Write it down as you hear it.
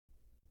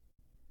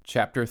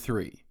Chapter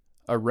 3.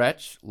 A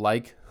Wretch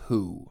Like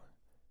Who?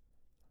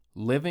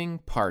 Living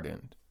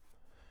Pardoned.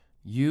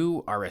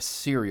 You are a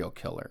serial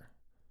killer.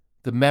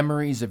 The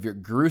memories of your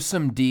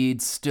gruesome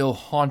deeds still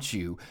haunt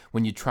you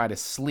when you try to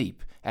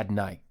sleep at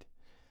night.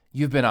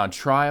 You've been on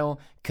trial,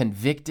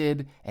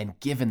 convicted, and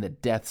given the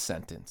death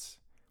sentence.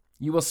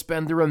 You will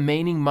spend the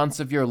remaining months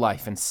of your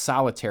life in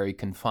solitary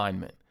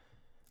confinement.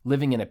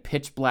 Living in a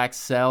pitch-black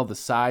cell the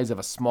size of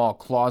a small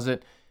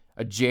closet,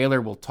 a jailer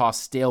will toss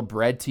stale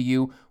bread to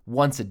you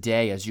once a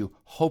day as you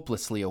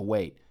hopelessly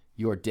await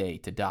your day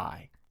to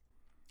die.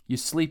 You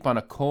sleep on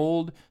a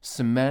cold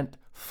cement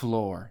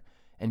floor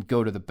and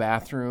go to the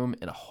bathroom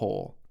in a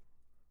hole.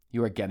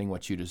 You are getting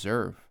what you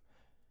deserve,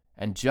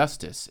 and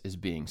justice is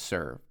being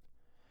served.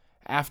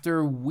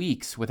 After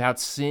weeks without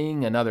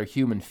seeing another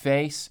human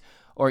face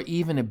or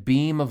even a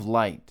beam of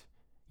light,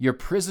 your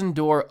prison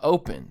door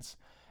opens,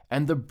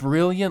 and the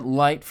brilliant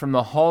light from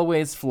the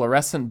hallway's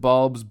fluorescent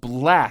bulbs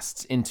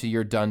blasts into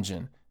your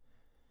dungeon.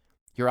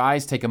 Your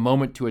eyes take a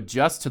moment to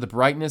adjust to the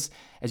brightness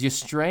as you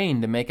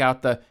strain to make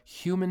out the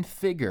human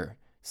figure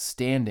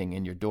standing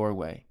in your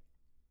doorway.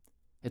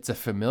 It's a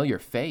familiar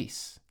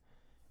face.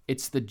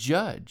 It's the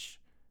judge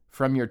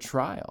from your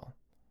trial.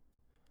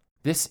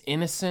 This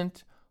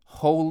innocent,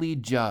 holy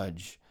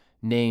judge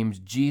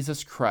named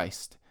Jesus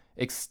Christ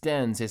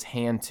extends his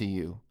hand to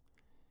you.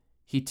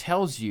 He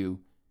tells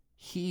you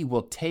he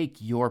will take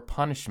your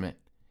punishment.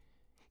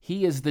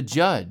 He is the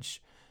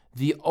judge,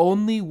 the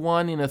only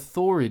one in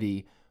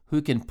authority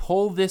who can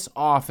pull this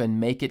off and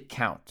make it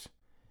count.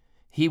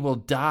 He will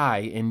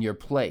die in your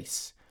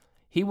place.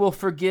 He will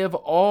forgive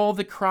all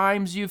the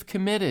crimes you've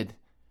committed.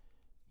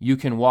 You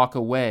can walk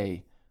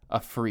away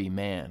a free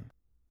man.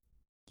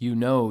 You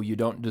know you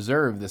don't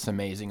deserve this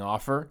amazing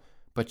offer,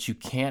 but you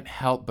can't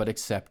help but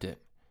accept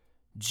it.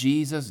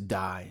 Jesus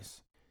dies.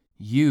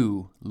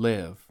 You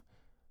live.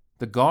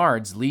 The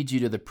guards lead you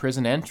to the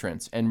prison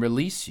entrance and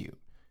release you.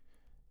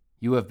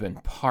 You have been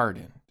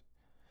pardoned.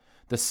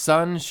 The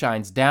sun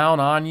shines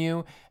down on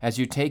you as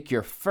you take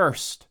your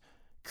first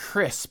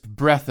crisp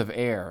breath of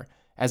air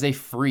as a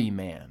free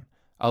man,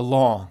 a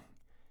long,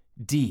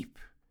 deep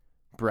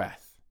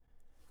breath.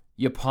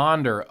 You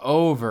ponder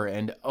over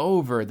and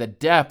over the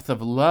depth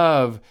of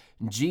love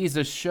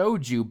Jesus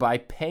showed you by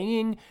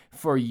paying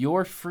for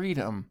your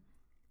freedom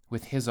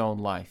with his own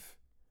life.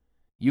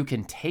 You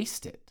can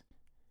taste it.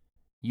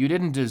 You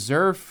didn't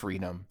deserve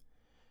freedom,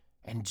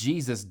 and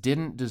Jesus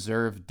didn't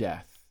deserve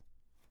death.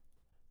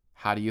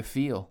 How do you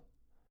feel?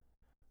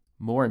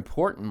 More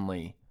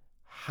importantly,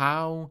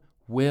 how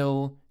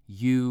will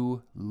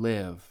you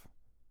live?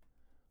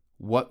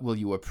 What will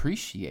you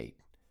appreciate?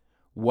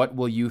 What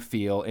will you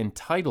feel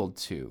entitled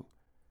to?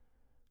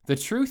 The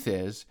truth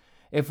is,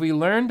 if we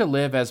learn to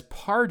live as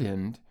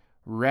pardoned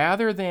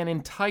rather than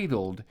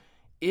entitled,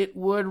 it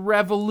would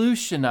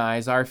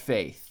revolutionize our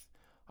faith,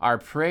 our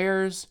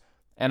prayers,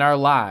 and our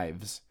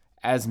lives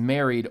as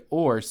married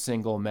or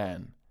single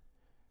men.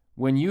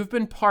 When you've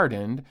been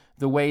pardoned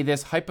the way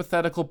this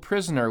hypothetical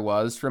prisoner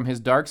was from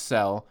his dark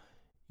cell,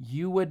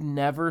 you would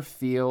never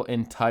feel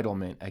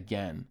entitlement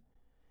again.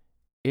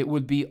 It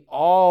would be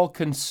all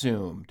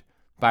consumed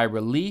by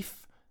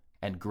relief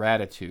and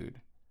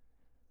gratitude.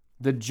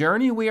 The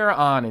journey we are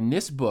on in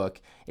this book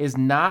is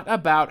not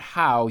about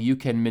how you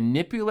can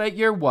manipulate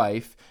your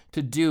wife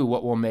to do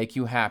what will make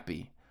you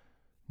happy,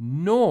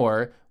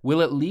 nor will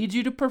it lead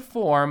you to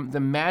perform the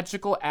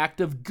magical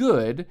act of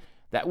good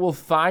that will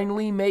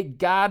finally make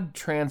God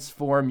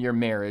transform your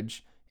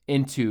marriage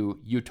into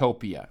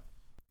utopia.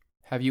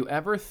 Have you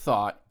ever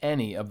thought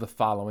any of the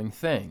following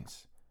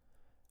things?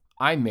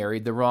 I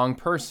married the wrong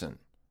person.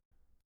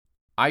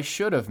 I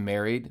should have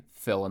married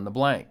fill in the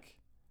blank.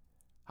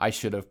 I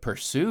should have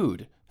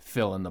pursued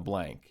fill in the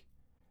blank.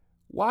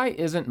 Why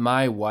isn't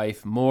my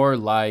wife more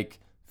like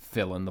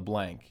fill in the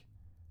blank?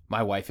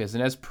 My wife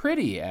isn't as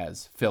pretty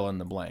as fill in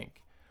the blank.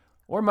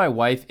 Or my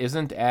wife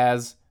isn't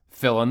as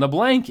fill in the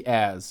blank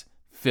as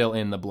fill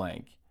in the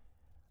blank.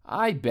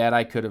 I bet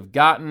I could have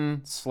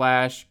gotten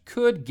 /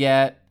 could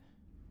get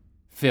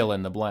fill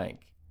in the blank.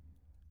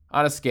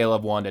 On a scale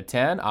of 1 to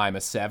 10, I'm a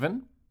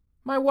 7.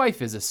 My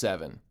wife is a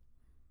 7.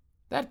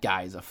 That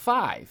guy's a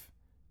 5.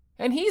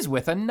 And he's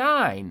with a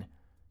 9.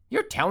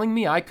 You're telling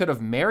me I could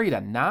have married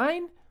a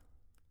 9?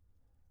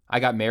 I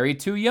got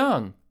married too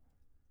young.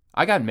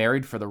 I got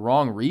married for the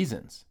wrong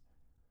reasons.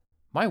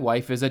 My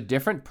wife is a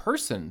different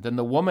person than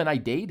the woman I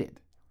dated.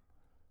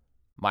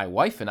 My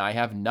wife and I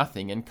have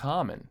nothing in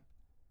common.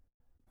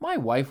 My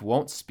wife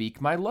won't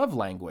speak my love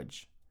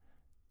language.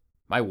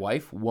 My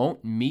wife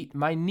won't meet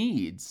my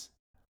needs.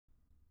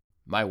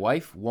 My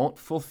wife won't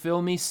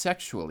fulfill me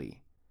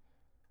sexually.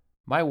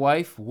 My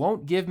wife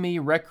won't give me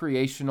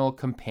recreational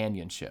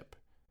companionship.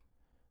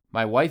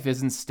 My wife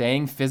isn't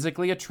staying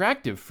physically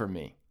attractive for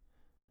me.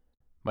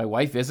 My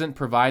wife isn't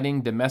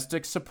providing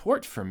domestic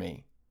support for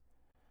me.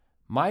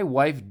 My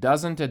wife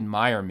doesn't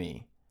admire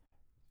me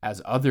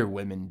as other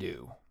women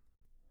do.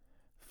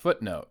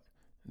 Footnote: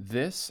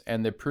 this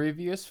and the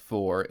previous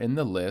 4 in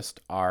the list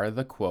are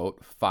the,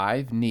 quote,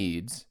 5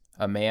 needs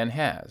a man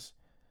has.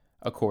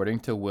 according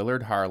to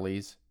Willard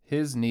Harley's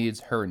His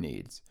Needs, Her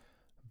Needs,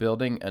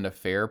 Building an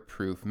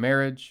Affair-Proof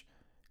Marriage,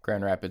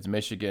 Grand Rapids,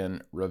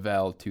 Michigan,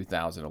 Revell,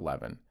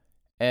 2011.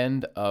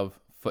 End of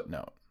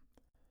footnote.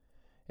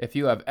 If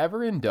you have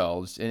ever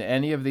indulged in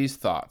any of these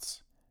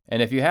thoughts,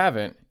 and if you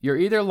haven't, you're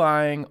either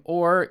lying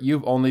or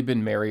you've only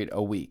been married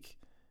a week.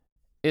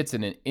 It's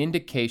an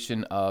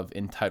indication of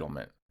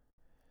entitlement.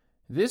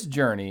 This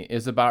journey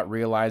is about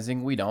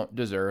realizing we don't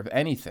deserve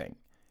anything.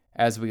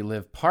 As we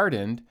live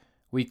pardoned,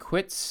 we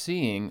quit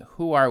seeing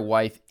who our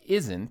wife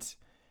isn't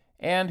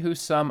and who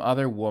some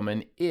other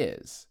woman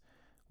is.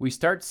 We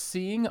start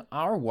seeing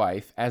our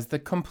wife as the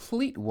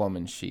complete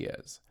woman she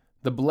is,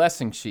 the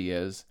blessing she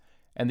is,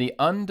 and the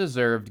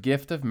undeserved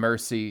gift of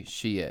mercy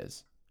she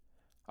is.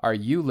 Are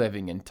you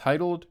living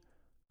entitled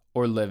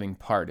or living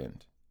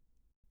pardoned?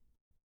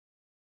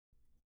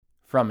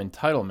 From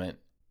entitlement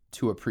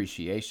to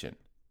appreciation.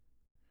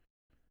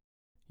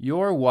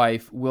 Your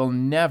wife will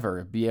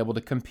never be able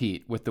to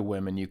compete with the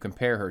women you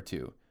compare her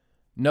to.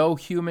 No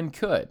human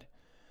could.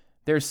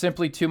 There's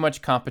simply too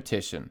much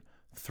competition.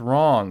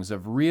 Throngs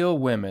of real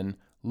women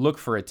look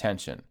for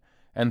attention,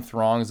 and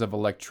throngs of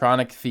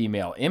electronic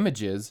female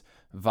images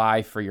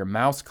vie for your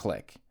mouse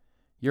click.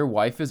 Your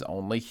wife is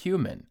only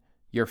human.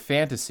 Your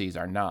fantasies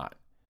are not.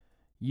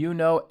 You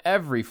know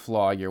every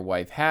flaw your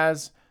wife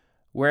has,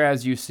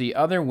 whereas you see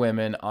other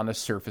women on a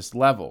surface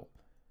level.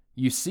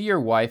 You see your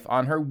wife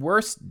on her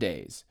worst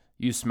days.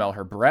 You smell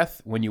her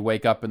breath when you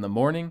wake up in the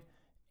morning,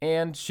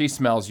 and she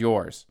smells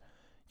yours.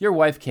 Your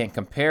wife can't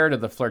compare to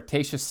the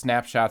flirtatious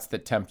snapshots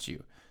that tempt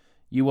you.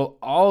 You will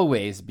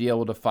always be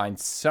able to find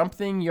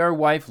something your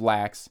wife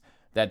lacks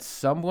that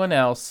someone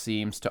else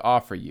seems to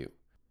offer you.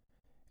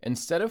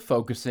 Instead of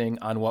focusing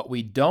on what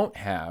we don't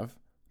have,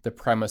 the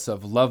premise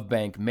of love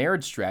bank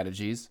marriage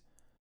strategies,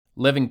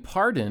 living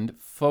pardoned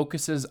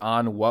focuses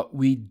on what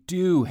we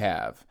do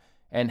have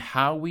and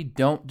how we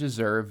don't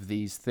deserve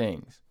these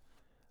things.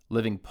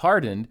 Living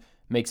pardoned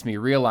makes me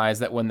realize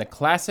that when the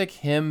classic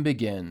hymn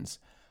begins,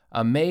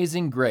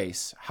 "Amazing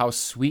grace, how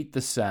sweet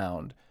the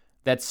sound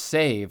that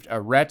saved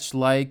a wretch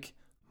like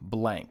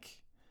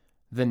blank,"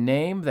 the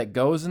name that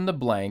goes in the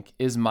blank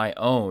is my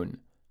own,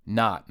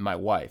 not my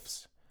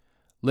wife's.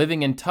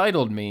 Living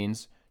entitled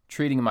means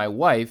treating my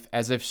wife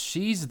as if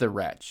she's the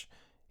wretch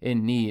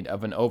in need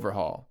of an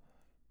overhaul.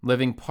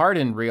 Living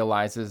pardoned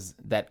realizes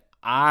that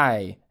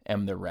I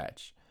am the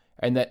wretch,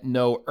 and that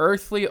no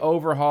earthly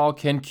overhaul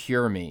can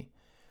cure me,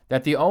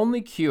 that the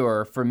only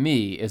cure for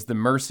me is the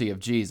mercy of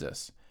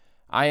Jesus.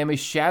 I am a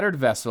shattered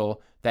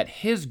vessel that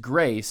His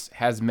grace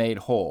has made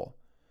whole.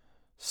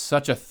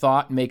 Such a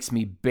thought makes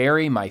me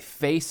bury my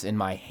face in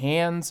my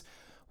hands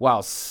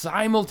while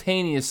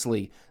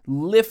simultaneously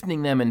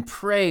lifting them in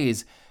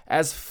praise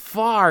as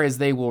far as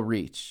they will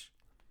reach.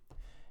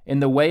 In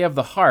The Way of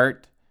the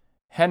Heart,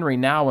 Henry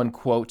Nouwen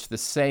quotes the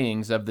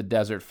sayings of the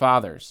Desert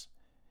Fathers.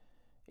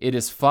 "It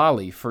is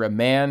folly for a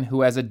man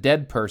who has a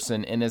dead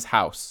person in his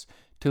house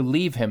to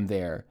leave him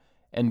there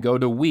and go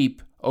to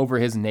weep over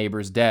his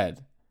neighbor's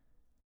dead.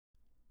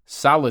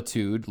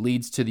 Solitude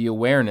leads to the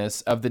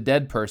awareness of the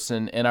dead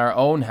person in our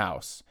own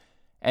house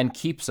and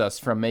keeps us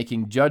from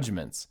making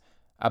judgments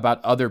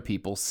about other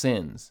people's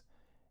sins.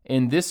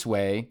 In this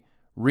way,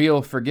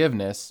 real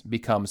forgiveness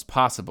becomes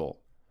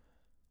possible."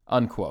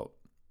 Unquote.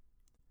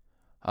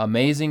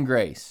 Amazing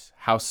grace,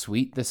 how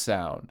sweet the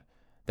sound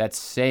that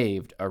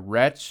saved a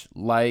wretch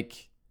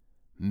like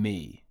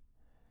me.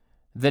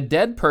 The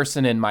dead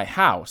person in my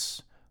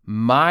house,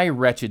 my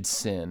wretched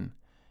sin,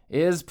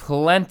 is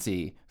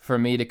plenty for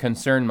me to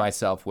concern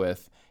myself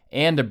with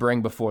and to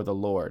bring before the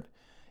Lord.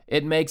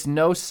 It makes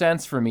no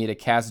sense for me to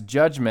cast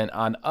judgment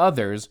on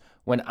others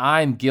when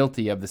I'm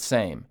guilty of the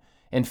same.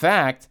 In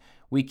fact,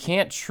 we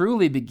can't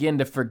truly begin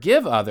to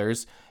forgive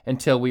others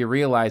until we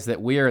realize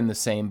that we're in the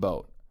same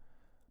boat.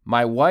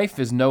 My wife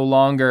is no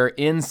longer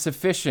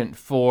insufficient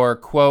for,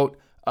 quote,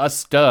 a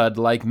stud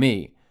like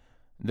me,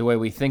 the way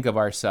we think of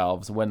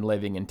ourselves when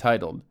living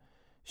entitled.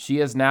 She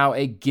is now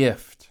a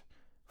gift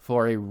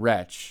for a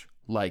wretch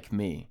like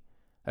me,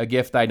 a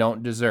gift I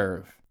don't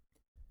deserve.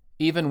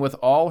 Even with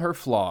all her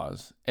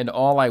flaws and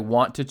all I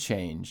want to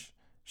change,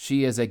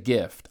 she is a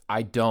gift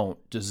I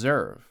don't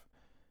deserve.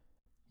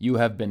 You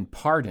have been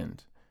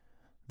pardoned.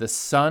 The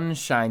sun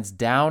shines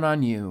down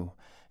on you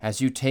as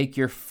you take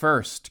your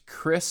first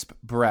crisp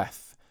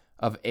breath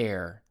of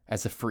air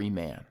as a free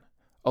man,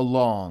 a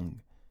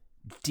long,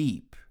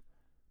 deep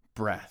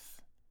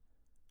breath.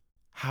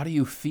 How do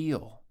you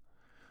feel?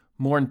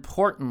 More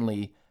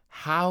importantly,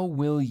 how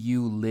will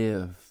you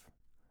live?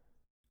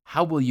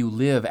 How will you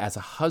live as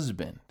a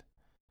husband?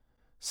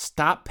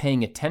 Stop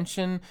paying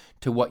attention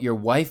to what your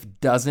wife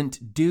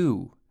doesn't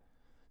do.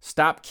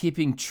 Stop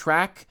keeping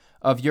track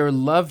of your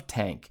love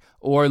tank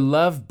or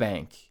love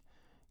bank.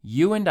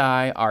 You and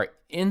I are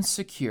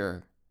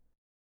insecure,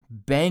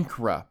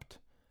 bankrupt,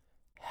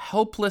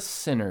 helpless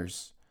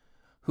sinners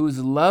whose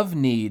love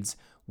needs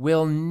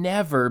will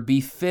never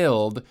be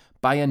filled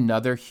by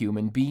another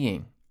human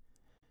being.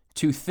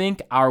 To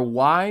think our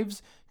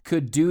wives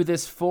could do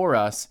this for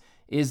us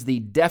is the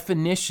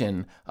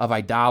definition of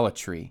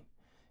idolatry.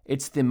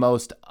 It's the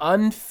most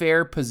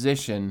unfair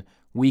position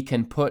we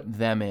can put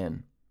them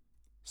in.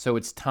 So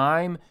it's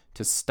time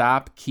to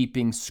stop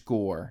keeping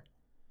score.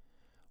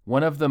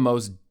 One of the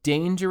most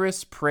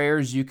dangerous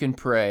prayers you can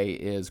pray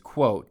is,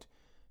 quote,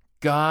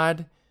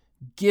 God,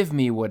 give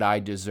me what I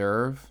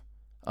deserve,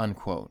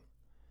 unquote.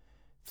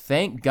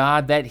 Thank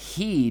God that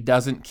He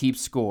doesn't keep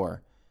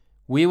score.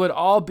 We would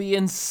all be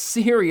in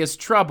serious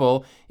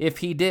trouble if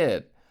He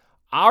did.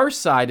 Our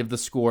side of the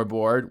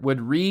scoreboard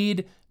would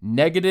read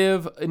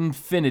negative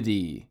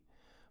infinity.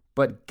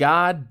 But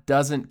God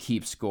doesn't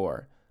keep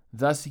score.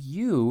 Thus,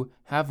 you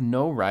have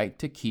no right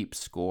to keep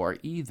score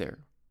either.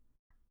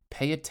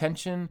 Pay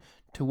attention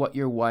to what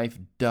your wife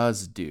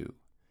does do.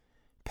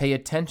 Pay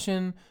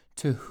attention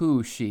to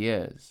who she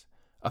is.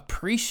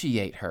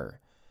 Appreciate her.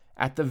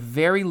 At the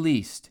very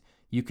least,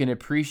 you can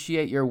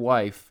appreciate your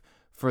wife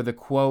for the,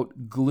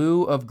 quote,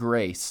 glue of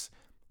grace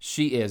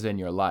she is in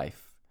your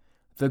life.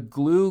 The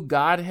glue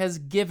God has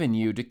given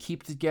you to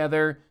keep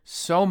together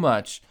so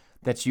much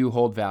that you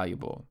hold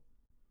valuable.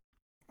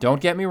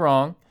 Don't get me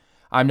wrong.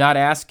 I'm not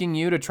asking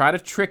you to try to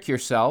trick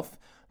yourself.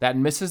 That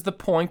misses the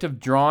point of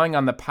drawing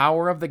on the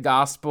power of the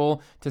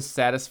gospel to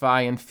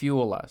satisfy and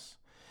fuel us.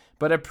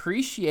 But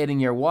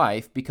appreciating your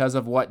wife because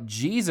of what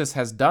Jesus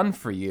has done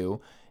for you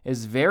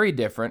is very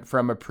different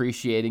from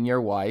appreciating your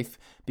wife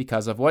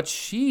because of what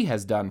she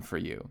has done for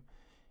you.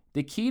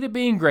 The key to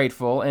being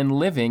grateful and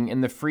living in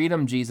the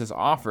freedom Jesus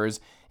offers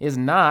is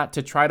not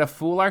to try to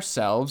fool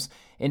ourselves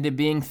into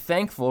being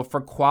thankful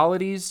for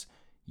qualities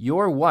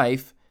your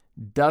wife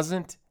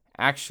doesn't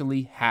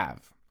actually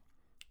have.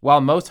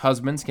 While most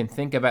husbands can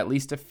think of at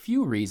least a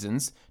few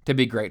reasons to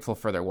be grateful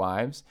for their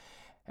wives,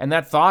 and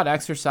that thought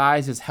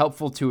exercise is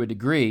helpful to a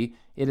degree,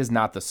 it is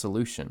not the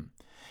solution.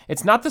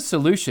 It's not the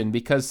solution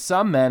because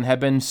some men have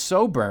been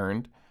so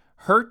burned,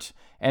 hurt,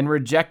 and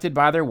rejected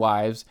by their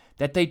wives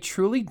that they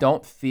truly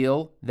don't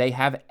feel they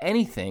have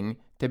anything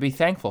to be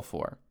thankful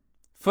for.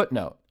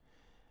 Footnote: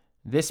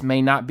 this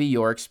may not be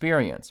your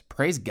experience.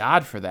 Praise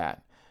God for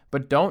that.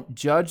 But don't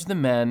judge the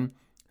men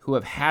who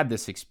have had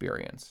this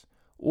experience,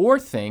 or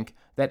think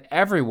that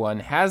everyone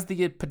has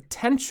the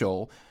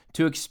potential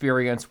to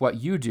experience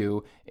what you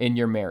do in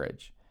your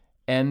marriage.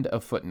 End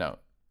of footnote.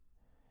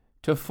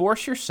 To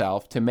force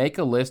yourself to make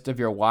a list of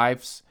your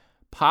wife's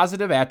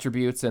positive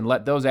attributes and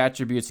let those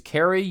attributes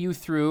carry you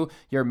through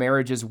your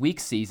marriage's weak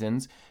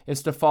seasons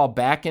is to fall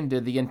back into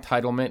the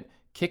entitlement,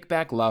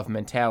 kickback love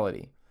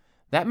mentality.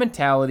 That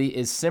mentality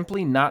is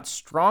simply not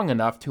strong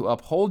enough to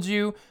uphold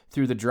you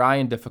through the dry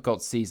and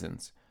difficult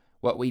seasons.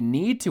 What we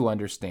need to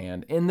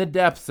understand in the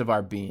depths of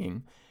our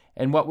being,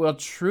 and what will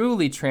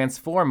truly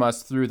transform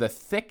us through the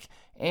thick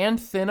and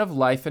thin of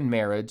life and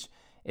marriage,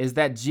 is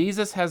that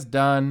Jesus has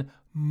done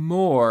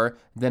more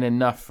than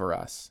enough for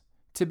us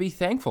to be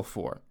thankful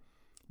for.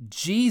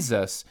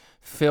 Jesus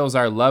fills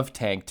our love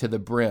tank to the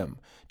brim,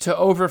 to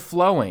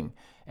overflowing,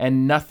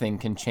 and nothing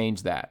can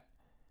change that.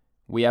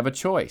 We have a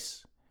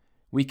choice.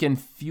 We can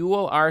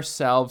fuel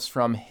ourselves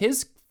from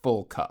His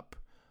full cup,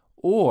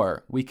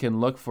 or we can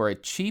look for a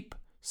cheap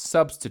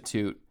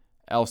substitute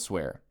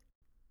elsewhere.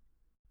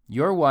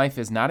 Your wife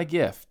is not a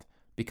gift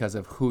because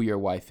of who your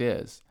wife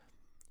is.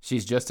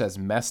 She's just as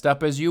messed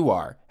up as you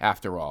are,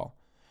 after all.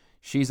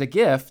 She's a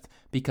gift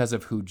because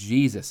of who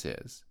Jesus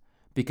is,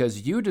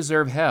 because you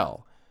deserve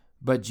hell,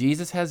 but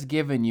Jesus has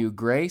given you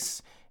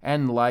grace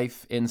and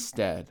life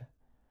instead.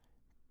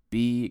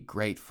 Be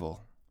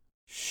grateful.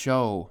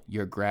 Show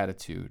your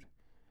gratitude.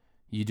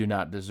 You do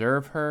not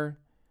deserve her.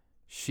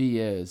 She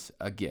is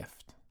a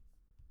gift.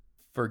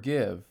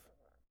 Forgive,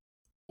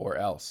 or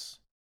else.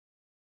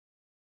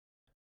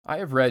 I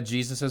have read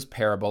Jesus'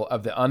 parable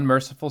of the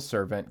unmerciful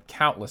servant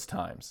countless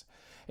times.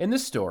 In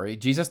this story,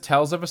 Jesus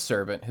tells of a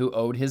servant who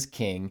owed his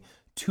king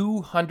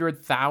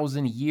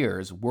 200,000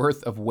 years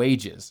worth of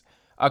wages,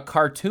 a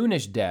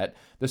cartoonish debt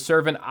the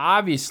servant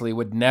obviously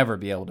would never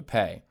be able to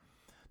pay.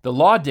 The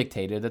law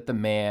dictated that the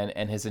man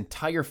and his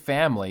entire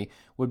family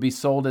would be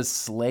sold as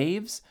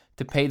slaves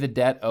to pay the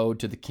debt owed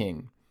to the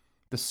king.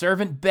 The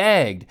servant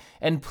begged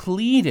and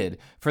pleaded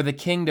for the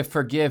king to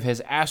forgive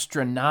his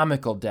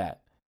astronomical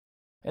debt,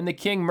 and the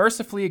king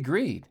mercifully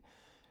agreed.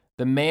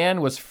 The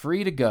man was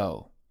free to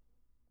go,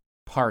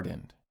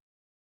 pardoned.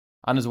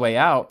 On his way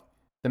out,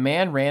 the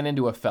man ran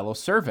into a fellow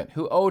servant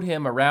who owed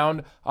him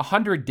around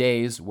 100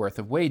 days' worth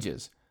of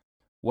wages.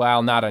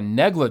 While not a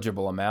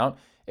negligible amount,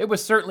 it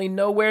was certainly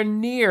nowhere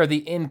near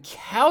the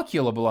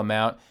incalculable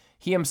amount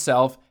he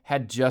himself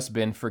had just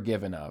been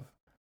forgiven of.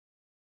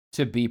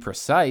 To be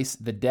precise,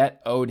 the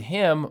debt owed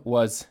him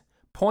was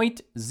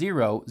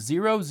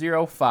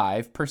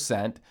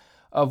 0.0005%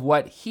 of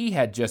what he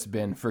had just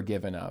been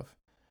forgiven of.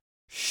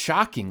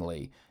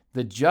 Shockingly,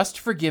 the just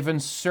forgiven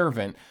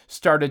servant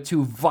started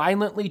to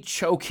violently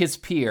choke his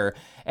peer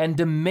and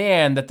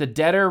demand that the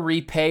debtor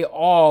repay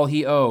all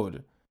he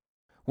owed.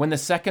 When the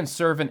second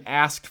servant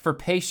asked for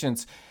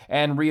patience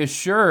and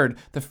reassured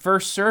the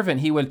first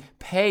servant he would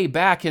pay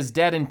back his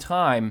debt in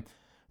time,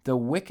 the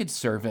wicked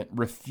servant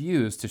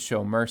refused to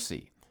show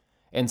mercy.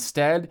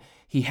 Instead,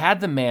 He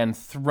had the man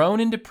thrown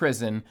into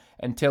prison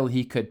until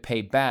he could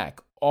pay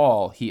back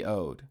all he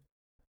owed.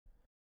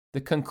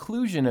 The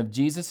conclusion of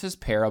Jesus'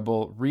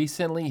 parable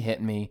recently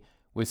hit me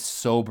with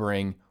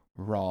sobering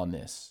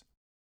rawness.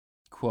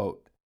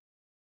 Quote,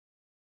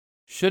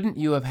 "Shouldn't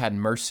you have had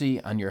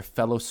mercy on your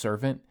fellow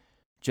servant,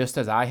 just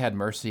as I had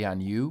mercy on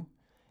you?"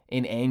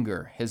 In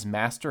anger, his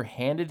master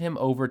handed him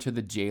over to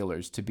the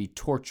jailers to be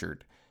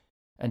tortured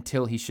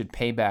until he should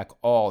pay back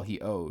all he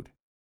owed.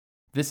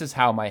 This is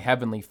how my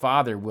heavenly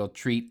Father will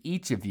treat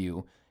each of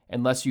you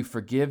unless you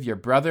forgive your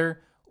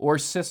brother or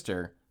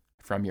sister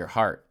from your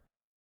heart.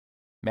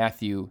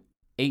 Matthew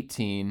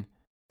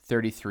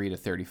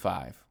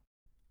 18:33-35.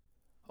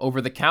 Over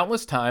the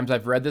countless times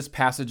I've read this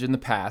passage in the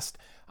past,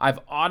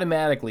 I've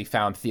automatically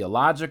found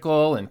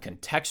theological and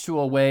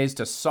contextual ways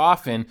to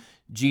soften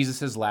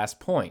Jesus' last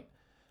point.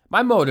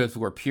 My motives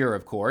were pure,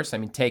 of course.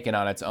 Taken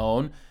on its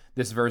own,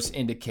 this verse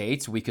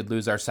indicates we could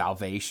lose our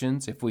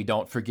salvations if we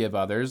don't forgive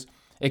others.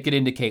 It could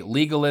indicate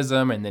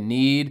legalism and the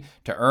need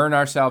to earn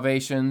our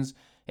salvations.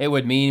 It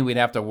would mean we'd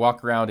have to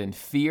walk around in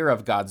fear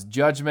of God's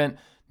judgment,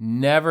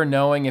 never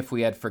knowing if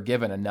we had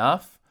forgiven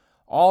enough.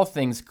 All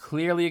things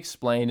clearly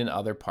explained in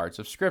other parts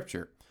of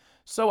Scripture.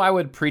 So I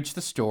would preach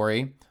the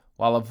story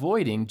while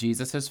avoiding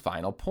Jesus'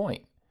 final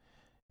point.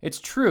 It's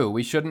true,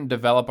 we shouldn't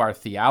develop our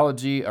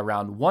theology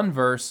around one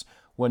verse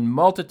when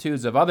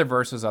multitudes of other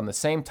verses on the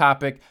same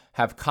topic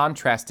have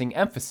contrasting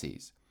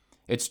emphases.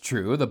 It's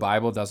true, the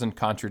Bible doesn't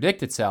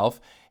contradict itself,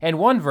 and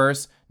one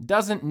verse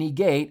doesn't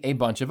negate a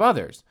bunch of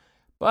others.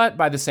 But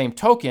by the same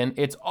token,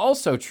 it's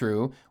also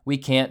true we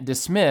can't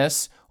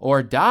dismiss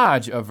or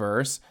dodge a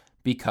verse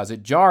because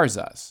it jars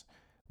us.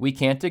 We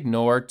can't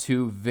ignore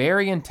two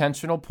very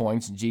intentional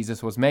points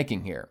Jesus was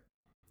making here.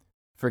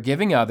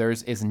 Forgiving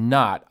others is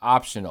not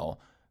optional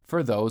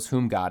for those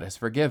whom God has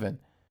forgiven.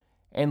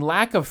 And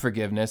lack of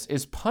forgiveness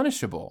is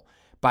punishable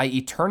by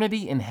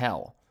eternity in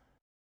hell.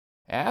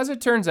 As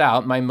it turns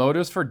out, my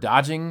motives for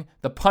dodging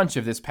the punch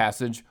of this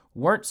passage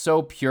weren't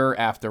so pure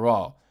after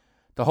all.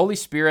 The Holy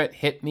Spirit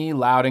hit me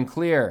loud and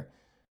clear.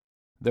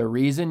 The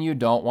reason you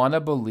don't want to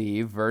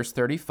believe verse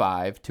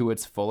 35 to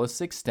its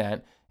fullest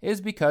extent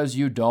is because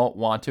you don't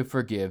want to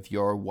forgive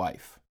your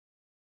wife.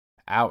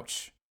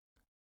 Ouch.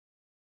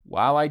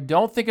 While I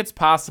don't think it's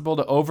possible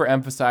to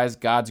overemphasize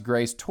God's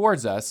grace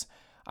towards us,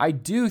 I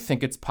do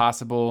think it's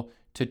possible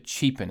to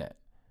cheapen it.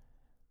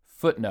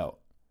 Footnote: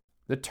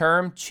 the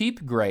term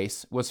cheap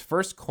grace was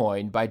first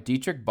coined by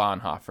Dietrich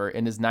Bonhoeffer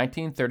in his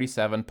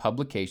 1937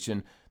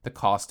 publication, The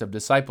Cost of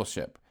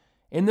Discipleship.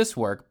 In this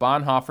work,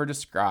 Bonhoeffer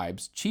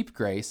describes cheap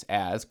grace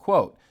as,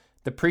 quote,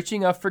 the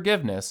preaching of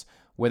forgiveness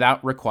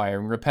without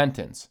requiring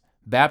repentance,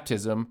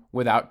 baptism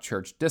without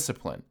church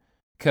discipline,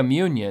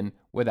 communion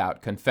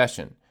without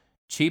confession.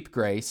 Cheap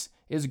grace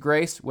is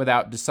grace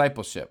without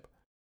discipleship,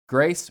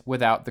 grace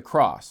without the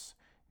cross,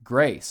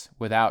 grace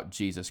without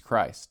Jesus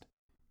Christ.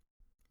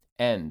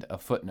 End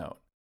of footnote.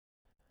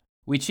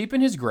 We cheapen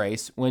his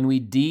grace when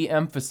we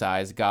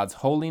de-emphasize God's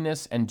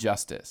holiness and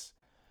justice.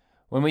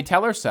 When we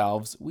tell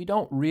ourselves we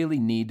don't really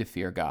need to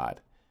fear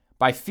God.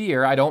 By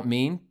fear, I don't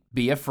mean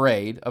be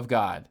afraid of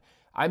God.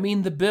 I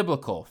mean the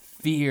biblical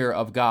fear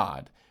of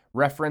God,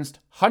 referenced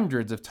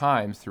hundreds of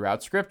times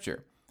throughout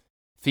Scripture.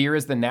 Fear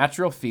is the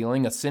natural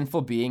feeling a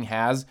sinful being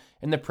has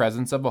in the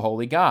presence of a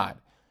holy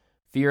God.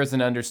 Fear is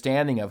an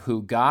understanding of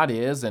who God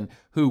is and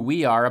who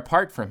we are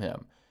apart from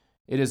him.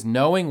 It is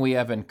knowing we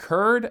have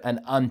incurred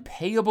an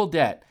unpayable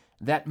debt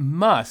that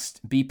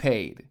must be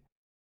paid.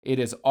 It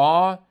is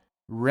awe,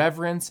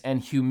 reverence,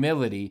 and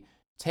humility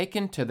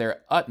taken to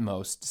their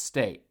utmost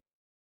state.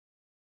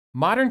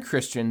 Modern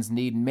Christians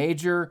need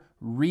major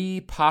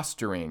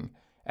reposturing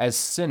as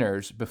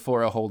sinners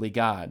before a holy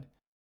God.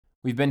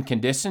 We've been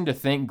conditioned to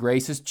think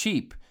grace is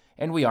cheap,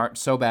 and we aren't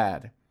so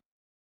bad.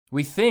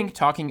 We think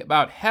talking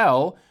about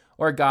hell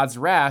or God's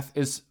wrath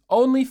is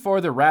only for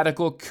the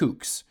radical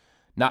kooks,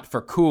 not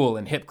for cool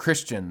and hip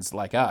Christians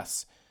like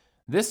us.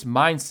 This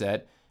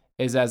mindset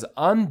is as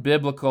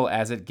unbiblical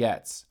as it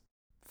gets.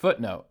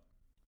 Footnote: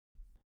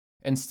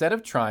 instead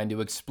of trying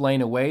to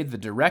explain away the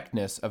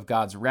directness of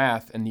God's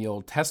wrath in the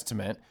Old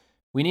Testament,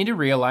 we need to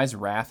realize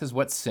wrath is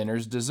what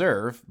sinners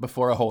deserve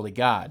before a holy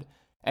God.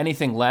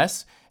 Anything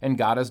less, and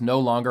God is no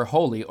longer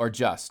holy or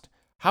just.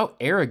 How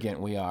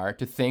arrogant we are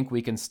to think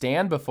we can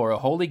stand before a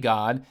holy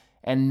God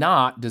and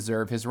not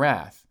deserve his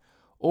wrath,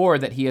 or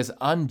that he is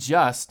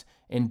unjust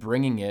in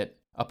bringing it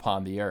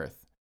upon the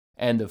earth.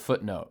 End of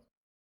footnote.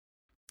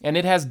 And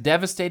it has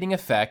devastating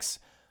effects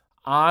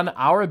on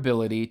our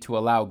ability to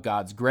allow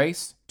God's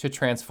grace to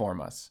transform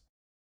us.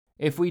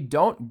 If we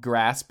don't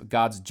grasp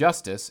God's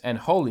justice and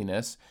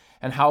holiness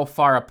and how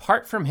far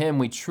apart from him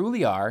we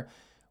truly are,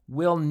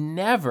 we'll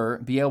never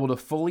be able to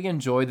fully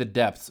enjoy the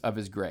depths of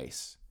his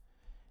grace.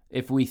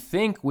 If we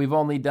think we've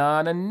only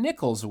done a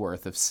nickel's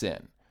worth of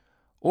sin,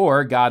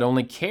 or God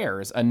only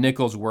cares a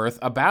nickel's worth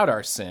about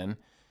our sin,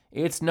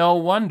 it's no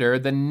wonder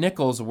the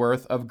nickel's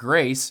worth of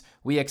grace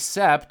we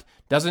accept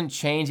doesn't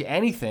change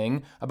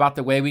anything about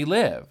the way we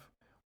live.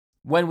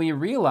 When we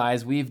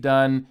realize we've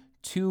done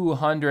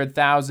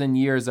 200,000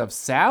 years of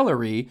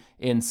salary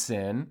in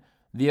sin,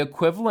 the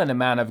equivalent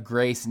amount of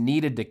grace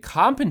needed to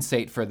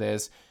compensate for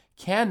this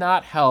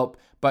cannot help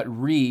but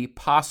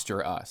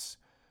reposture us.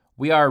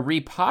 We are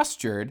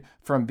repostured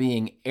from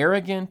being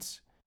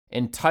arrogant,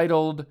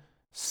 entitled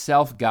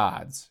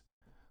self-gods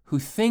who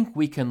think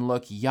we can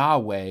look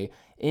Yahweh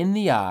in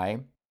the eye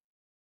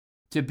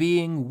to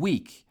being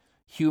weak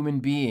human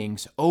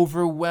beings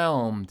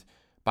overwhelmed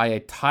by a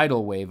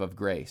tidal wave of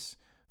grace,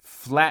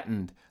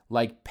 flattened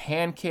like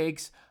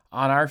pancakes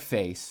on our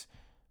face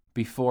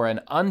before an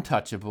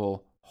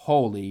untouchable,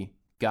 holy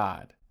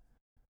God.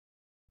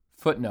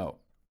 Footnote: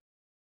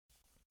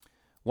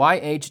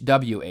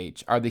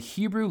 YHWH are the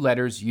Hebrew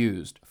letters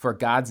used for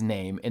God's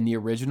name in the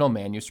original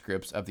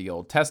manuscripts of the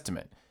Old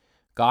Testament.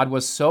 God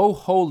was so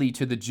holy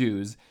to the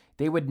Jews,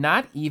 they would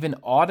not even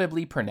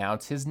audibly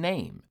pronounce his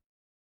name.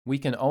 We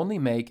can only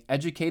make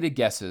educated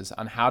guesses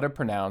on how to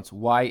pronounce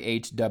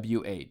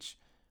YHWH,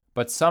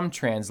 but some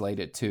translate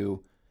it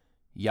to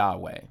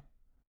Yahweh.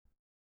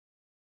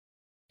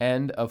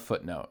 End of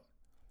footnote.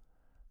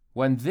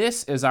 When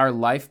this is our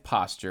life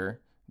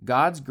posture,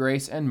 God's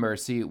grace and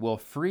mercy will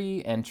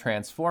free and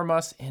transform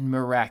us in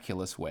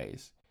miraculous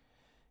ways.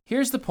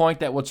 Here's the point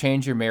that will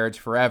change your marriage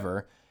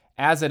forever,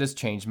 as it has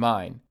changed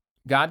mine.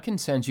 God can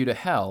send you to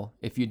hell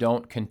if you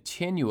don't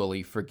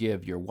continually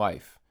forgive your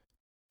wife.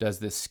 Does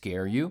this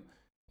scare you?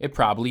 It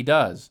probably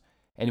does,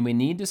 and we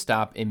need to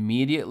stop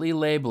immediately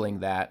labeling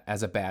that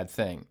as a bad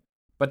thing.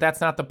 But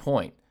that's not the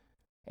point,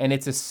 and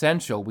it's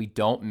essential we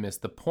don't miss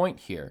the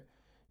point here.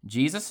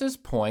 Jesus'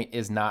 point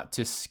is not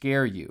to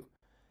scare you.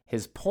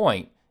 His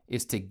point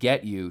is to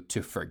get you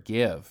to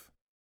forgive.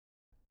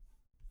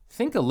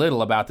 Think a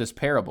little about this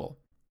parable.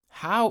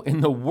 How in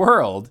the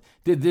world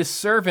did this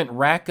servant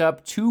rack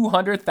up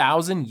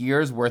 200,000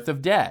 years worth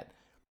of debt?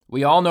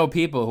 We all know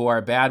people who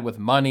are bad with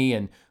money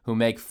and who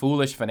make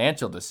foolish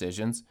financial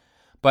decisions,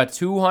 but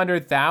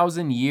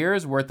 200,000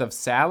 years worth of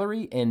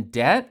salary in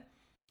debt?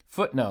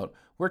 Footnote: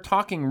 we're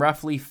talking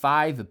roughly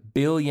 $5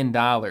 billion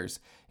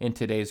in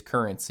today's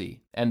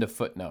currency. End of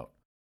footnote.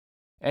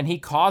 And he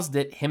caused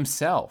it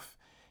himself.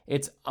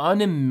 It's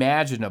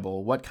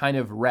unimaginable what kind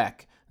of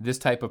wreck this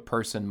type of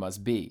person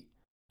must be.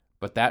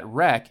 But that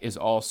wreck is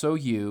also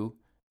you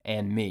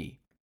and me.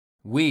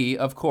 We,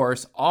 of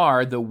course,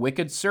 are the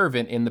wicked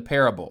servant in the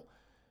parable.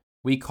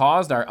 We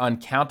caused our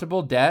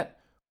uncountable debt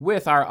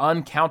with our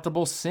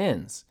uncountable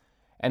sins,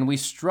 and we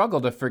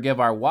struggle to forgive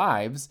our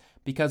wives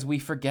because we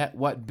forget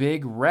what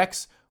big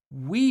wrecks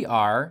we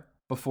are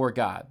before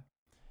God,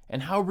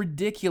 and how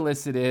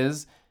ridiculous it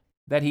is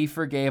that he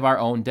forgave our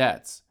own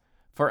debts.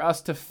 For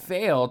us to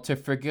fail to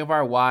forgive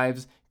our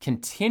wives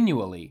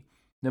continually,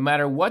 no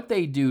matter what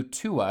they do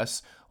to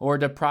us or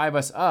deprive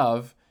us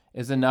of,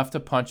 is enough to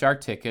punch our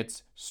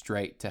tickets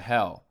straight to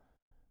hell.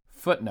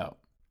 Footnote: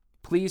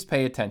 please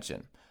pay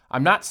attention.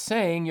 I'm not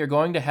saying you're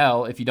going to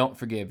hell if you don't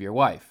forgive your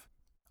wife.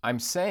 I'm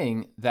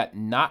saying that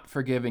not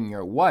forgiving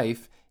your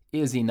wife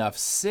is enough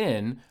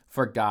sin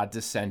for God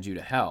to send you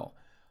to hell.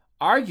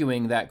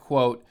 Arguing that,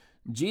 quote,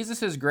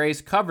 Jesus'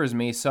 grace covers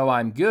me so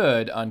I'm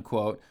good,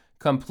 unquote,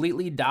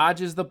 completely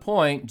dodges the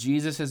point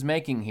Jesus is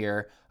making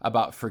here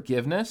about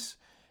forgiveness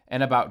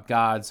and about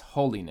God's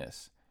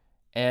holiness.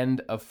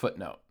 End of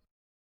footnote.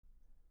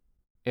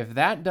 If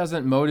that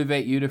doesn't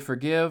motivate you to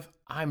forgive,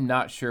 I'm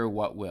not sure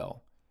what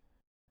will.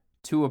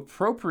 To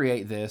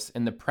appropriate this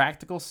in the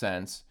practical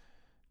sense,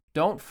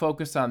 don't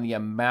focus on the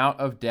amount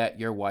of debt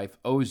your wife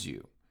owes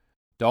you.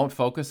 Don't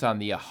focus on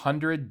the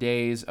 100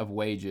 days of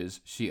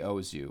wages she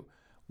owes you,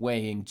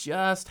 weighing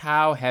just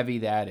how heavy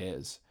that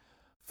is.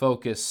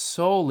 Focus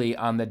solely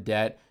on the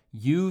debt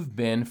you've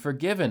been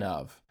forgiven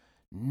of.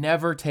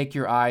 Never take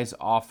your eyes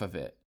off of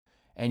it,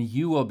 and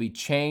you will be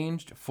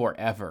changed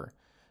forever.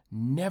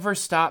 Never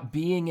stop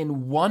being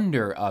in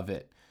wonder of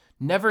it.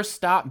 Never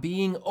stop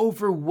being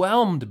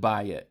overwhelmed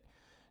by it.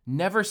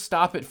 Never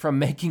stop it from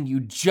making you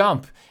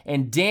jump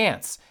and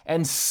dance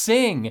and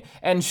sing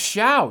and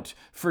shout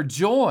for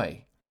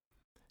joy.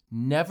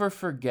 Never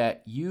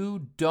forget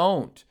you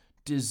don't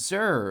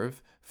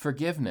deserve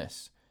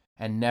forgiveness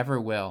and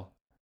never will.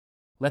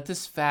 Let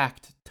this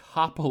fact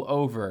topple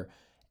over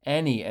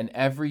any and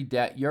every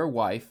debt your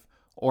wife,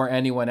 or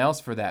anyone else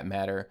for that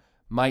matter,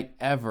 might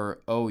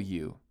ever owe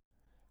you.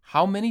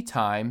 How many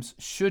times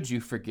should you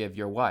forgive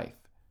your wife?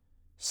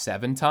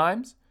 7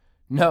 times?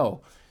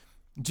 No.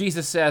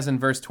 Jesus says in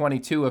verse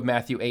 22 of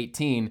Matthew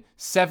 18,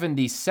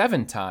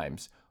 77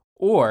 times,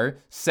 or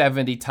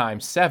 70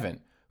 times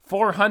 7,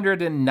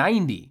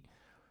 490,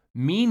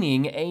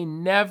 meaning a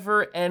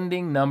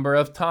never-ending number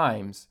of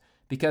times,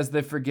 because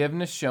the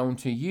forgiveness shown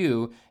to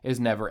you is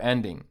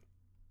never-ending.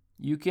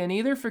 You can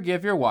either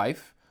forgive your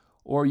wife,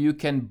 or you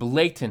can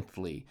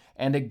blatantly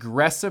and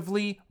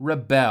aggressively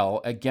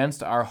rebel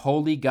against our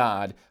holy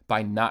God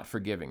by not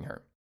forgiving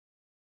her.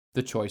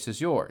 The choice is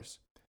yours.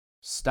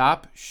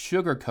 Stop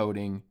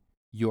sugarcoating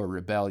your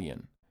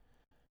rebellion.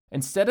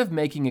 Instead of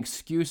making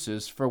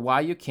excuses for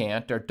why you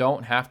can't or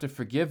don't have to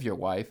forgive your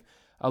wife,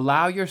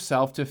 allow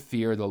yourself to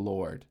fear the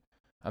Lord.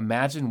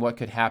 Imagine what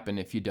could happen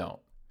if you don't.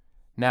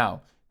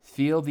 Now,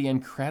 feel the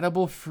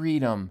incredible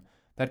freedom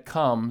that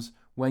comes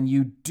when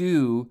you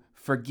do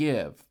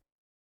forgive.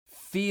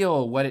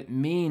 Feel what it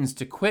means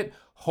to quit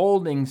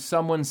holding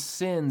someone's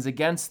sins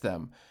against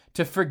them,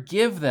 to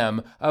forgive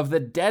them of the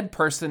dead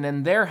person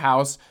in their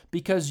house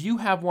because you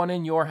have one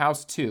in your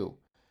house too.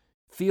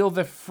 Feel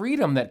the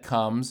freedom that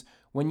comes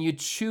when you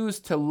choose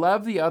to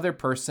love the other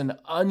person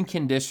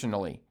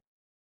unconditionally,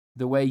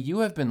 the way you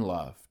have been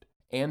loved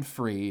and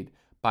freed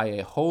by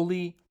a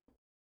holy,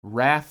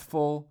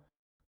 wrathful,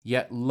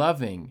 yet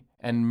loving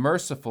and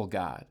merciful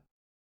God.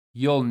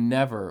 You'll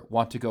never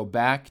want to go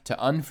back to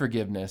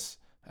unforgiveness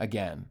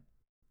again.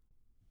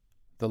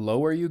 The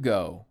lower you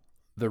go,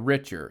 the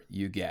richer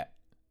you get.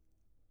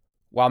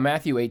 While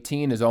Matthew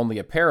 18 is only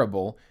a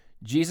parable,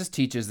 Jesus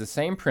teaches the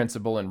same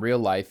principle in real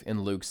life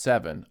in Luke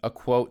 7. A,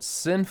 quote,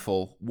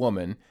 sinful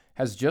woman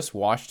has just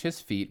washed his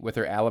feet with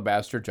her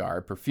alabaster jar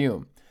of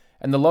perfume,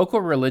 and the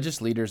local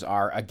religious leaders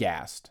are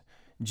aghast.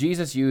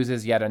 Jesus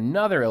uses yet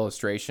another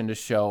illustration to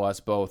show us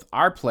both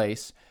our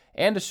place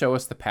and to show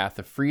us the path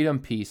of freedom,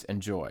 peace,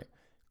 and joy.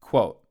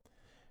 Quote,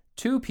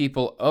 2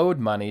 people owed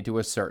money to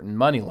a certain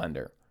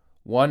moneylender.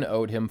 One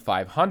owed him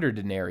 500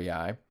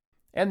 denarii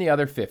and the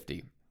other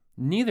 50.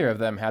 Neither of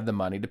them had the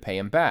money to pay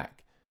him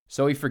back,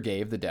 so he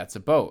forgave the debts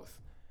of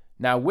both.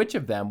 Now which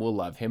of them will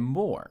love him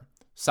more?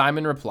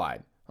 Simon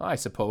replied, I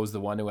suppose the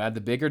one who had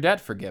the bigger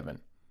debt forgiven.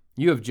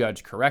 You have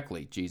judged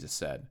correctly, Jesus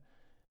said.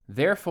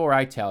 Therefore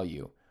I tell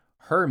you,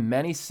 her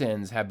many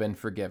sins have been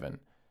forgiven,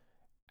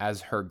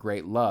 as her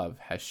great love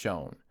has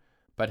shown.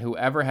 But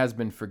whoever has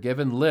been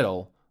forgiven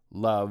little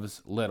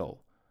loves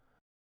little.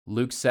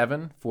 Luke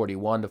 7,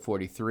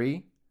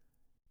 41-43,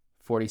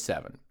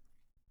 47.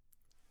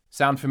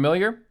 Sound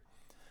familiar?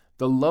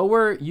 The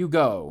lower you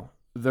go,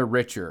 the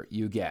richer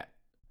you get.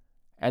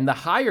 And the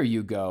higher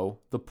you go,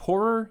 the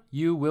poorer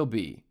you will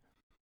be.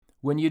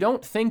 When you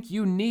don't think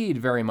you need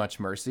very much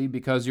mercy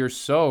because you're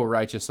so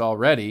righteous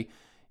already,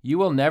 you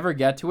will never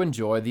get to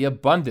enjoy the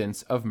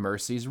abundance of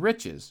mercy's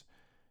riches.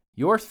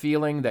 Your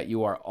feeling that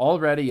you are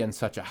already in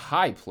such a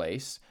high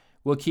place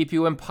will keep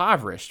you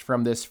impoverished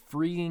from this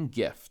freeing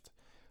gift.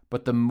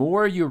 But the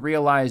more you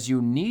realize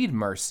you need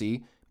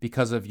mercy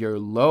because of your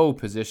low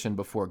position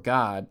before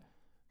God,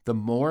 the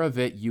more of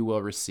it you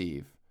will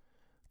receive.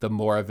 The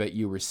more of it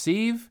you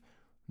receive,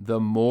 the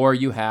more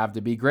you have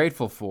to be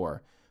grateful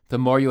for. The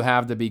more you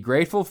have to be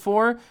grateful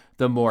for,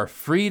 the more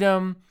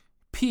freedom,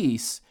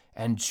 peace,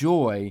 and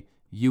joy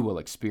you will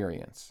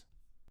experience.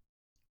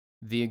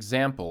 The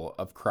example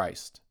of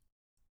Christ.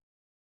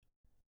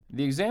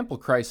 The example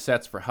Christ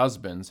sets for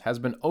husbands has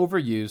been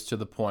overused to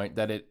the point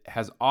that it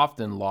has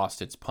often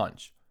lost its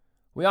punch.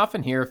 We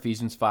often hear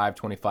Ephesians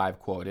 5:25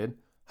 quoted,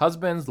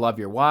 "Husbands, love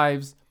your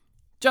wives,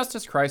 just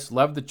as Christ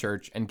loved the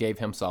church and gave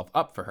himself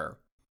up for her."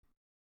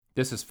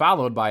 This is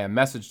followed by a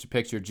message to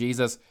picture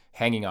Jesus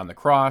hanging on the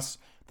cross,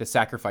 the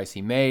sacrifice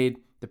he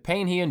made, the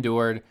pain he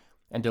endured,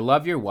 and to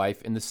love your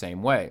wife in the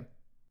same way.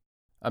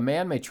 A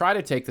man may try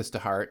to take this to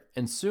heart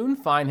and soon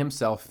find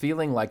himself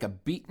feeling like a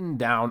beaten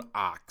down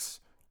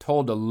ox,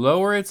 told to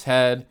lower its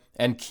head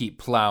and keep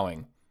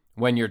plowing.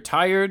 When you're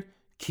tired,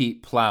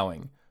 keep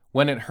plowing.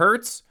 When it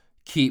hurts,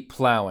 keep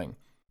plowing.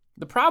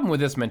 The problem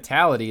with this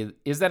mentality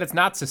is that it's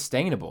not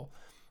sustainable.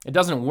 It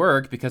doesn't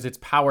work because it's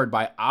powered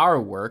by our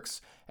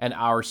works and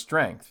our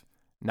strength,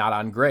 not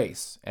on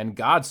grace and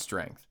God's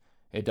strength.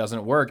 It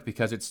doesn't work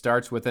because it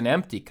starts with an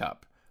empty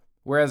cup,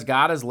 whereas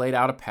God has laid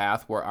out a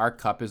path where our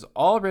cup is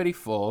already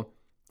full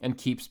and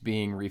keeps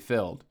being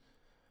refilled.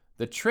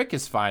 The trick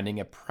is finding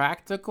a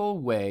practical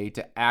way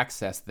to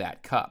access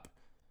that cup.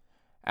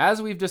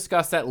 As we've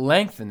discussed at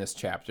length in this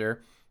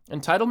chapter,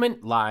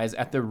 entitlement lies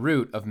at the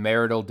root of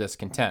marital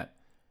discontent.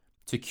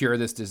 To cure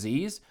this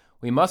disease,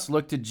 we must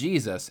look to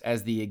Jesus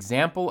as the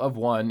example of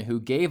one who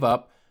gave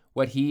up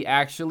what he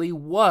actually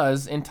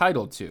was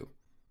entitled to.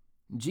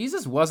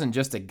 Jesus wasn't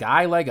just a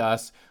guy like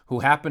us who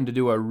happened to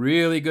do a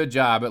really good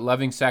job at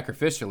loving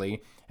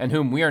sacrificially and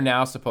whom we are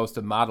now supposed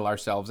to model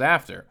ourselves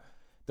after,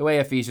 the way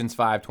Ephesians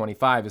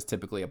 5:25 is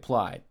typically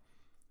applied.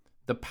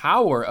 The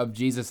power of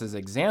Jesus'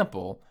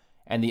 example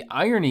and the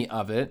irony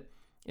of it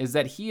is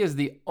that he is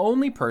the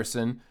only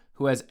person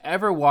who has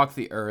ever walked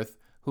the earth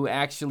who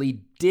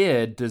actually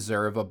did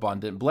deserve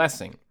abundant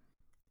blessing.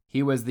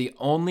 He was the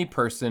only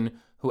person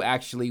who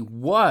actually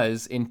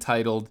was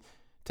entitled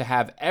to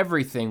have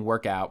everything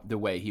work out the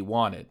way he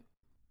wanted.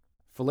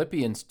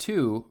 Philippians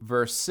 2,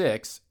 verse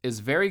 6 is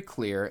very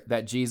clear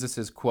that Jesus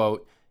is,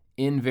 quote,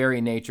 in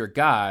very nature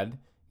God,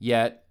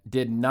 yet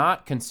did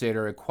not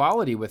consider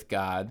equality with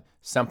God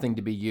something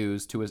to be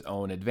used to his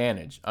own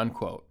advantage,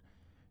 unquote.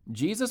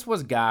 Jesus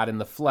was God in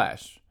the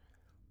flesh,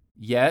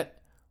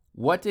 yet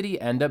what did he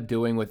end up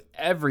doing with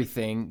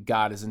everything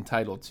God is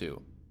entitled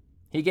to?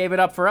 He gave it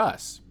up for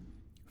us,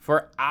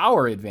 for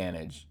our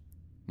advantage,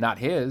 not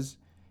his.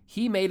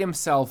 He made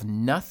himself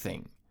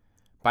nothing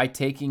by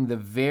taking the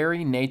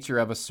very nature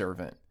of a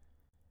servant.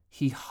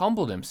 He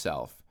humbled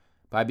himself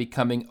by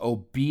becoming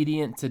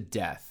obedient to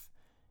death,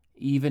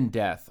 even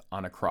death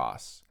on a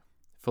cross.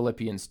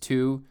 Philippians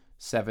 2,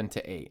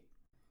 7-8.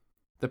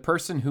 The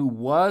person who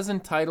was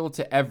entitled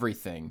to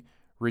everything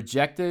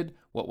rejected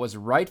what was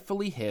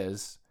rightfully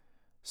his,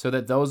 so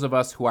that those of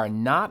us who are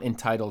not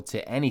entitled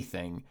to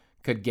anything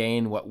could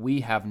gain what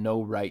we have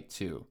no right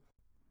to.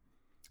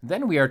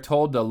 Then we are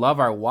told to love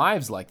our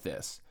wives like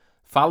this,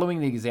 following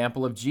the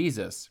example of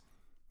Jesus.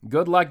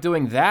 Good luck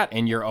doing that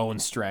in your own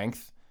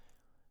strength.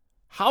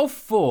 How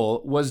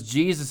full was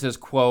Jesus's,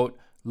 quote,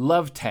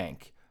 love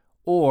tank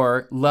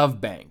or love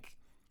bank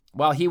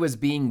while he was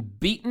being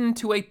beaten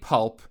to a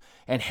pulp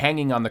and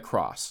hanging on the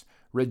cross,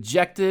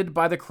 rejected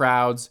by the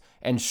crowds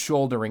and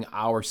shouldering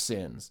our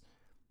sins?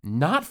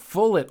 Not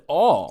full at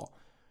all.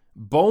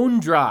 Bone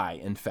dry,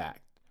 in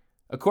fact.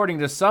 According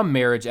to some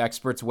marriage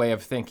experts' way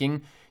of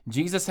thinking,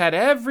 Jesus had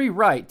every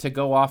right to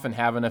go off and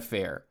have an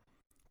affair,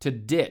 to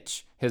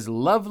ditch his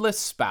loveless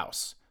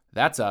spouse,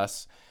 that's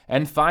us,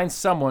 and find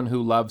someone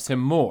who loves him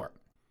more.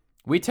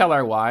 We tell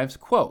our wives,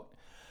 quote,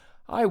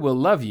 I will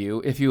love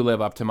you if you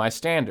live up to my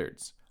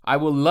standards. I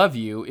will love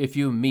you if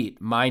you meet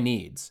my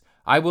needs.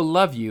 I will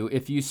love you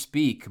if you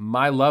speak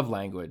my love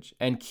language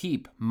and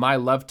keep my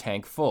love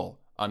tank full,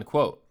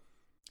 unquote.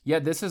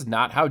 Yet this is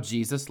not how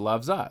Jesus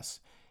loves us,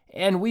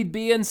 and we'd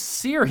be in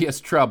serious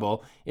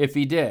trouble if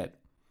he did.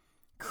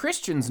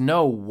 Christians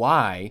know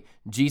why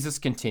Jesus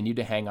continued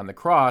to hang on the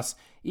cross,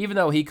 even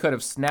though he could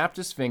have snapped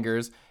his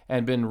fingers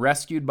and been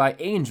rescued by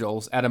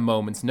angels at a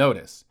moment's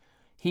notice.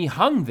 He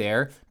hung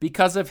there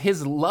because of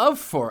his love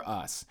for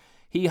us.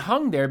 He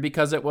hung there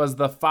because it was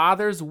the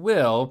Father's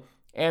will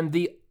and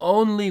the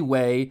only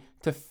way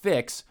to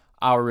fix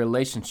our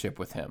relationship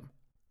with him.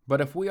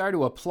 But if we are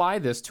to apply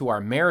this to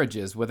our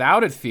marriages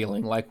without it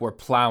feeling like we're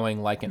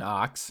plowing like an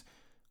ox,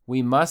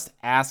 we must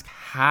ask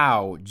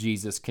how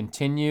Jesus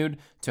continued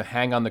to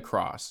hang on the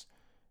cross.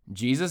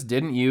 Jesus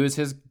didn't use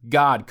his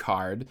God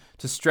card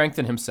to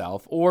strengthen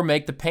himself or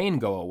make the pain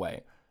go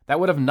away. That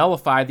would have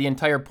nullified the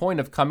entire point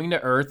of coming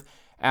to earth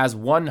as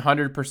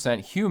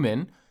 100%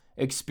 human,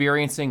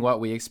 experiencing what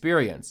we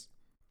experience.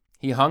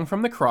 He hung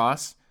from the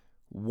cross,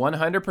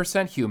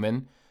 100%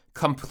 human,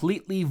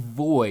 completely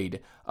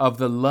void of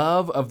the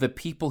love of the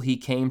people he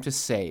came to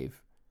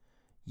save,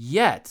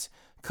 yet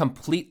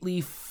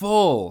completely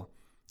full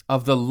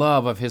of the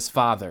love of his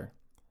Father.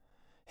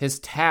 His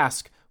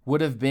task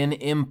would have been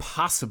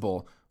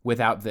impossible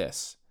without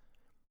this.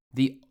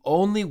 The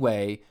only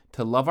way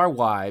to love our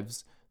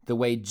wives the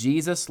way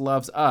Jesus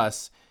loves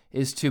us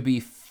is to be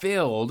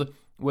filled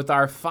with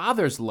our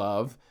Father's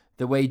love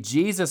the way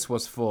Jesus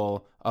was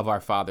full of our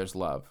Father's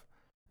love.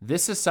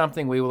 This is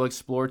something we will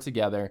explore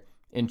together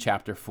in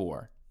chapter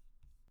 4.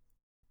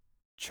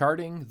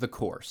 Charting the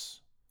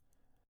course.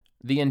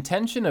 The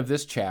intention of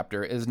this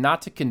chapter is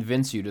not to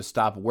convince you to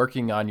stop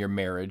working on your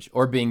marriage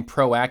or being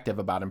proactive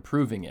about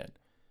improving it.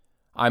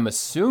 I'm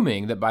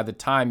assuming that by the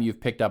time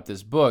you've picked up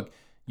this book,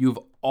 you've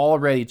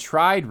already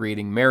tried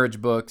reading marriage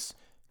books,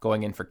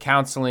 going in for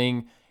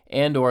counseling,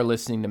 and or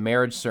listening to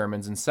marriage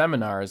sermons and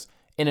seminars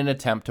in an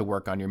attempt to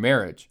work on your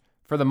marriage.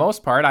 For the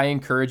most part, I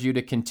encourage you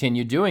to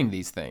continue doing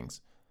these things.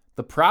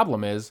 The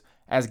problem is,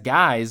 as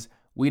guys,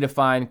 we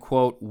define,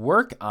 quote,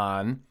 work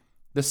on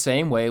the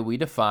same way we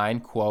define,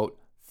 quote,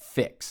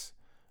 fix.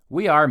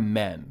 We are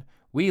men.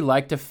 We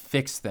like to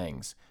fix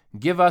things.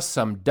 Give us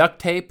some duct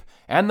tape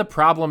and the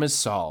problem is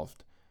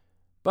solved.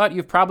 But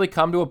you've probably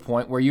come to a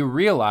point where you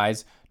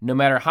realize no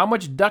matter how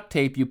much duct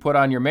tape you put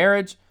on your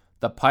marriage,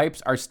 the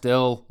pipes are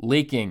still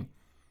leaking.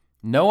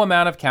 No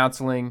amount of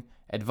counseling,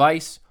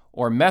 advice,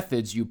 or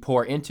methods you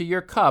pour into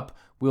your cup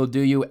will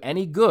do you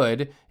any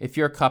good if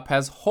your cup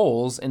has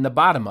holes in the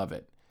bottom of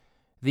it.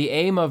 The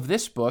aim of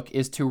this book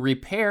is to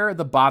repair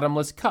the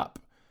bottomless cup,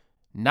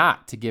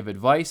 not to give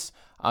advice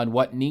on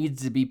what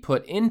needs to be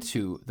put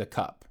into the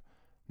cup.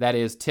 That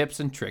is, tips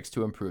and tricks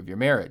to improve your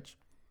marriage.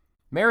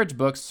 Marriage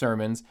books,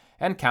 sermons,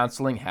 and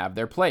counseling have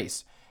their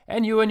place,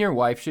 and you and your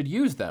wife should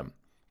use them.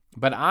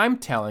 But I'm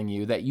telling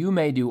you that you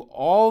may do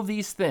all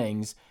these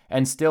things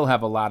and still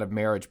have a lot of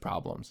marriage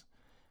problems.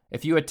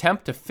 If you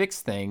attempt to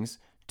fix things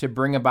to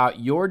bring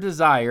about your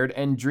desired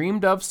and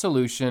dreamed of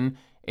solution,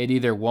 it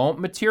either won't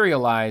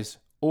materialize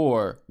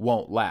or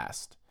won't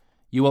last.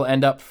 You will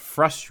end up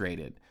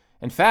frustrated.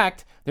 In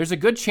fact, there's a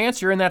good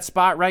chance you're in that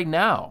spot right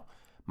now.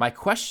 My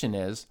question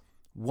is,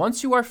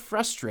 once you are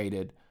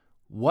frustrated,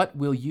 what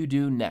will you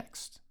do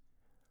next?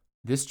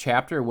 This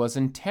chapter was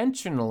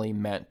intentionally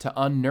meant to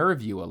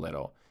unnerve you a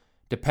little.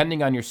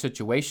 Depending on your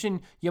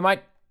situation, you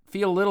might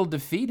feel a little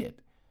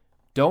defeated.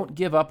 Don't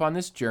give up on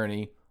this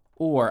journey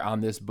or on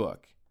this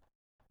book.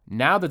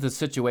 Now that the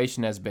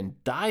situation has been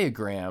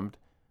diagrammed,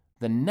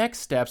 the next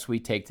steps we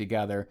take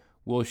together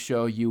will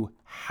show you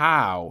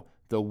how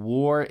the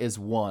war is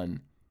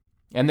won.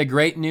 And the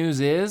great news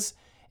is,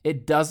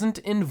 it doesn't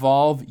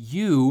involve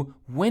you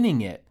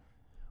winning it.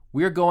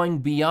 We're going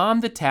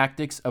beyond the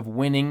tactics of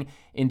winning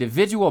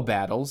individual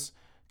battles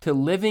to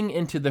living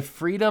into the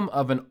freedom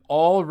of an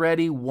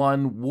already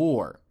won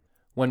war.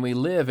 When we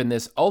live in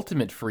this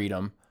ultimate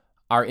freedom,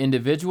 our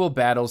individual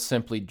battles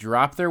simply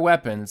drop their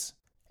weapons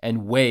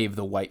and wave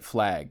the white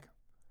flag.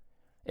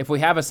 If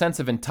we have a sense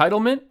of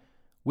entitlement,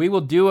 we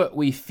will do what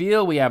we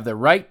feel we have the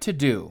right to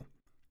do.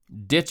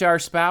 ditch our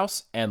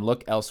spouse and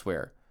look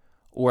elsewhere,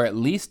 or at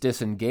least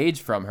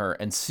disengage from her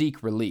and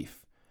seek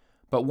relief.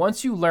 But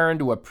once you learn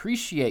to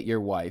appreciate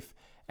your wife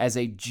as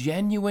a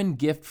genuine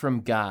gift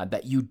from God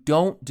that you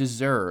don't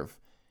deserve,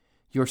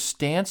 your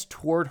stance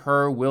toward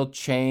her will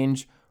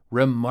change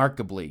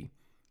remarkably.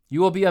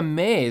 You will be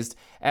amazed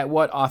at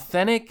what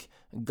authentic,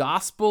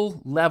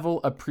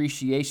 gospel-level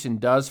appreciation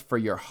does for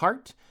your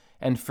heart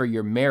and for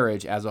your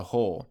marriage as a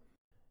whole.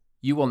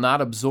 You will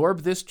not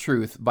absorb this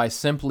truth by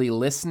simply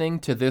listening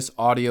to this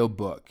audio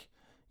book.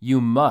 You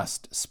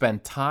must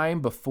spend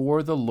time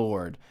before the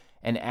Lord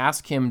and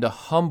ask Him to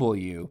humble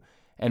you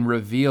and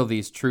reveal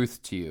these truths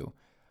to you.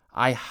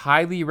 I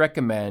highly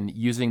recommend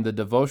using the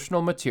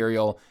devotional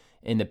material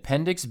in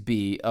Appendix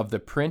B of the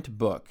print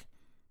book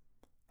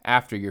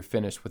after you're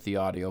finished with the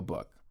audio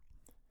book.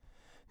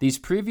 These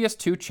previous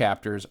 2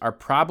 chapters are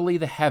probably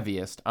the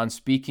heaviest on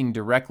speaking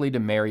directly to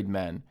married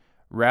men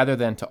rather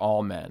than to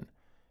all men.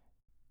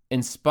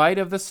 In spite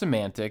of the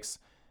semantics,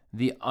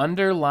 the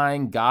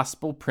underlying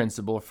gospel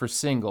principle for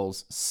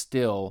singles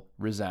still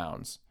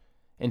resounds.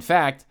 In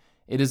fact,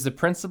 it is the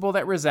principle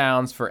that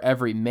resounds for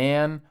every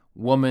man,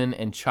 woman,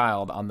 and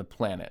child on the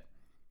planet.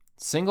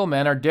 Single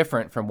men are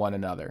different from one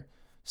another.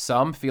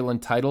 Some feel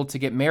entitled to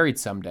get married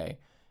someday,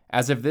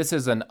 as if this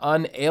is an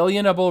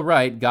unalienable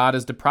right God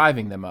is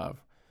depriving them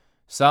of.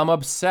 Some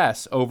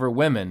obsess over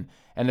women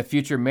and a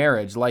future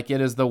marriage like it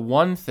is the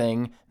one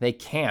thing they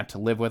can't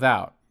live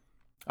without.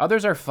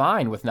 Others are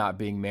fine with not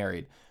being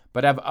married,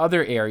 but have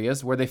other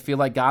areas where they feel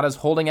like God is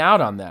holding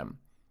out on them.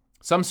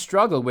 Some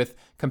struggle with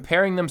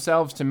comparing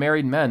themselves to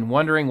married men,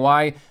 wondering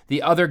why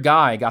the other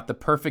guy got the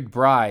perfect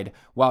bride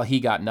while he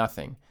got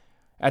nothing.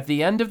 At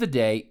the end of the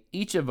day,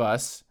 each of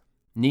us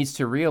needs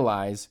to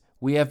realize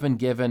we have been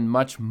given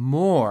much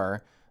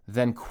more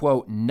than,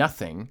 quote,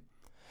 nothing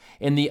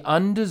in the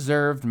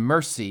undeserved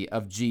mercy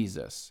of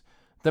Jesus.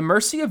 The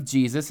mercy of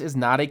Jesus is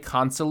not a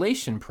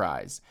consolation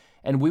prize,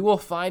 and we will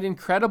find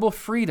incredible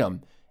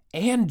freedom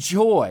and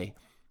joy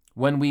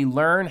when we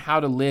learn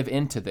how to live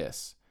into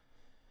this.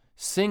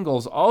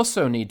 Singles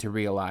also need to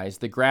realize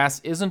the grass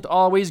isn't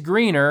always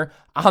greener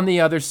on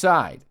the other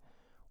side.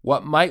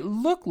 What might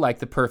look like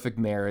the perfect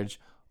marriage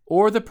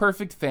or the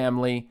perfect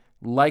family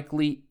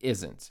likely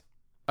isn't.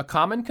 A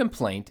common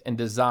complaint and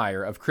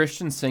desire of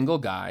Christian single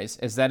guys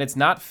is that it's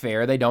not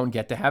fair they don't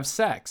get to have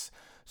sex,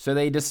 so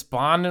they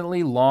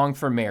despondently long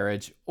for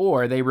marriage,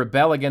 or they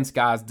rebel against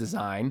God's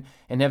design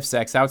and have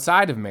sex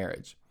outside of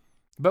marriage.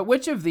 But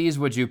which of these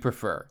would you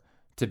prefer?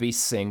 To be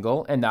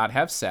single and not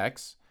have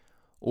sex,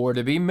 or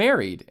to be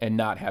married and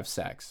not have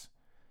sex?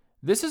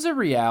 This is a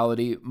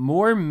reality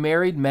more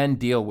married men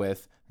deal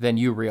with than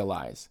you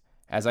realize.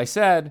 As I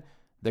said,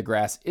 the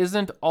grass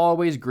isn't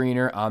always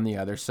greener on the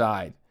other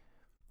side.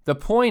 The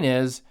point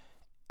is,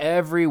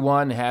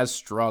 everyone has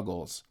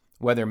struggles,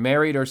 whether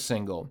married or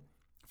single.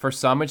 For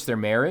some, it's their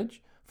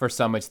marriage. For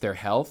some, it's their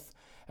health.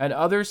 And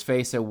others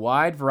face a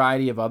wide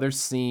variety of other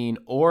seen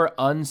or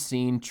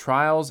unseen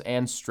trials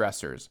and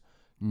stressors.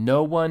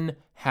 No one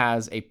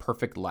has a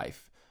perfect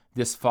life.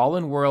 This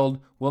fallen world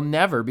will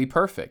never be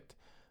perfect.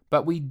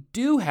 But we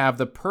do have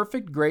the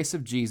perfect grace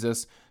of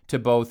Jesus to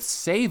both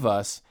save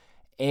us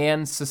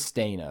and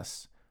sustain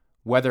us,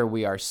 whether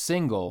we are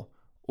single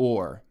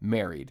or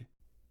married.